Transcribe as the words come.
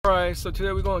Alright, so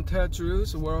today we're going to Ted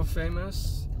Drewes, world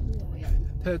famous.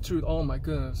 Ted Drewes, oh my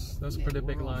goodness, that's a pretty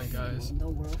big line, guys. The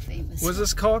world famous. What's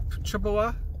this called?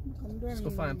 Chippewa? Let's go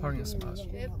find a parking spot.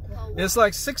 It's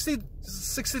like 60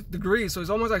 degrees, so it's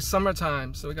almost like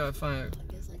summertime, so we gotta find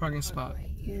a parking spot.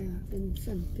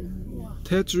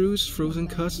 Ted Drewes Frozen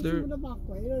Custard.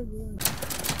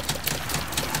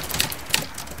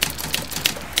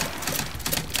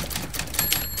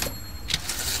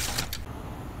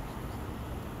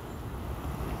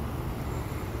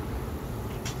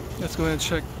 Let's go ahead and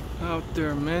check out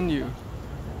their menu.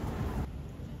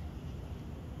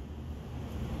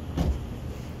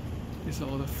 These are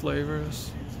all the flavors.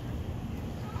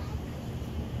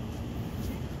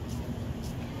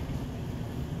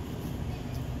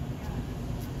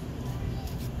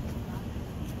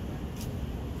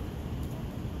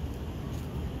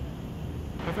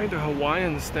 I think the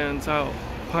Hawaiian stands out.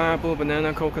 Pineapple,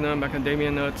 banana, coconut,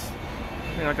 macadamia nuts. I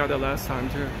think I got that last time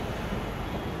too.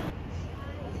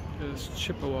 This is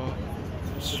Chippewa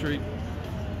Street.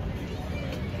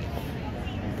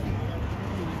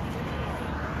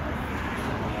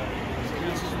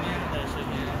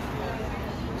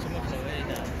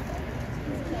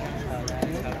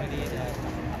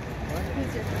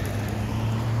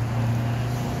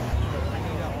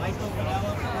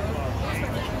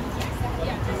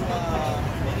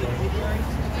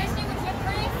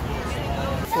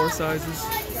 Four sizes.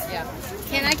 Yeah.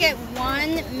 Can I get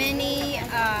one mini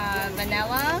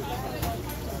vanilla?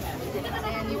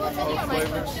 And All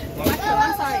flavors.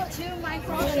 I'm sorry, 2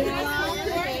 micro vanilla.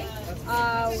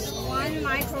 One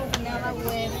micro vanilla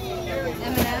with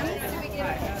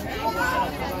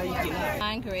M&M's.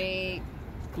 Concrete.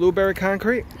 Blueberry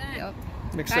concrete? Yep.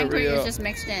 Mixed Concrete it is just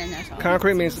mixed in, that's all.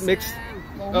 Concrete means mixed.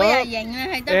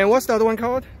 And what's the other one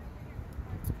called?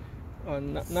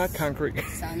 Not concrete.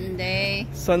 Sunday.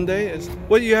 Sunday is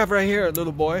what do you have right here,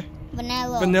 little boy?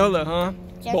 Vanilla. Vanilla, huh?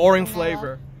 Just Boring vanilla.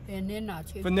 flavor.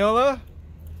 Vanilla?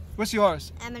 What's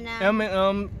yours?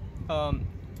 M&M.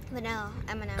 Vanilla.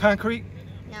 M&M. Concrete?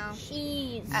 No.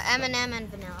 Cheese. M&M and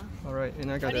vanilla. All right,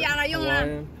 and I got it.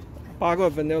 Hawaiian.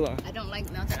 Bago vanilla. I don't like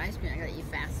melted ice cream. I gotta eat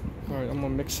fast. All right, I'm gonna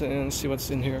mix it in and see what's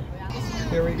in here.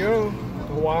 Here we go.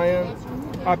 Hawaiian.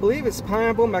 I believe it's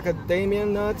pineapple, macadamia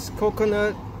nuts,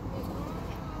 coconut,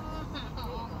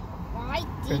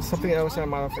 and something else I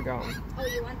might have forgotten. Oh,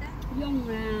 you want that?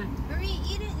 Hurry,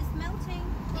 eat it. It's melting.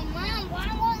 Mom, why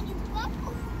won't you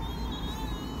buckle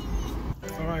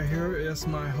me? All right, here is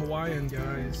my Hawaiian,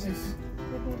 guys.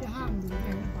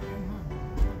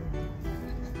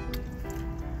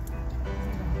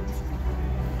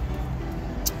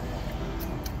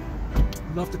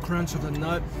 Love the crunch of the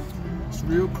nut. It's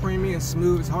real creamy and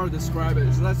smooth. It's hard to describe it.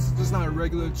 It's just not a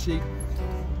regular cheap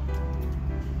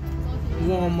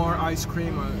Walmart ice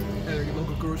cream at a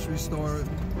local grocery store.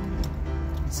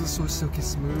 It's just so silky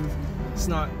smooth. It's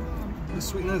not, the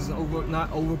sweetness is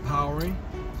not overpowering.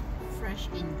 Fresh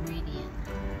ingredient.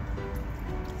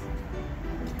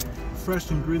 Fresh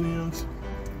ingredients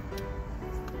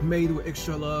made with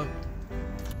extra love.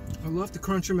 I love the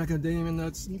crunchy macadamia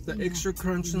nuts. The extra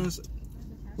crunchiness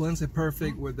blends it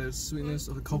perfect with the sweetness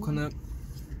of the coconut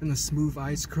and the smooth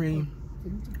ice cream.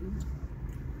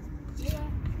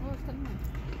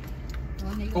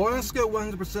 On a scale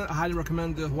 100%, I highly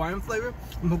recommend the Hawaiian flavor.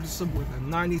 I'm hoping some with a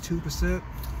 92%.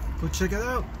 Go check it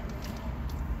out.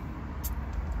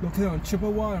 Located on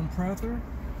Chippewa and Prather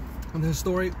on the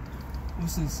historic,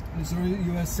 this is Missouri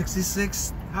US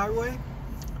 66 highway.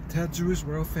 Ted Drewes,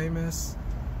 world famous.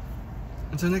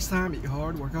 Until next time, eat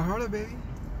hard, work out harder, baby.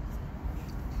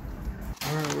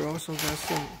 Alright, we also got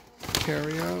some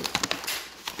carry out.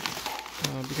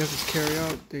 Because it's carry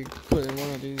out, they put in one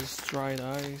of these dried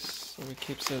ice, so it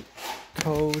keeps it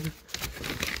cold.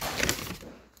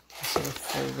 Some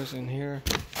flavors in here.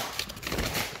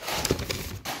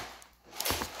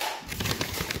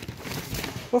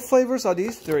 What flavors are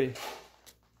these three?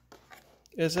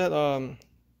 Is it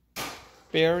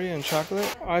berry and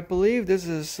chocolate? I believe this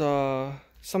is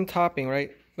some topping,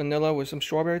 right? Vanilla with some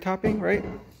strawberry topping, right?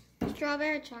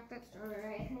 Strawberry, chocolate,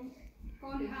 strawberry.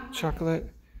 Chocolate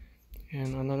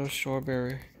and another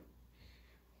strawberry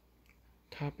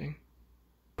topping.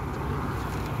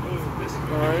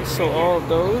 Alright, so all of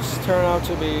those turn out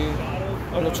to be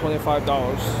under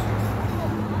 $25.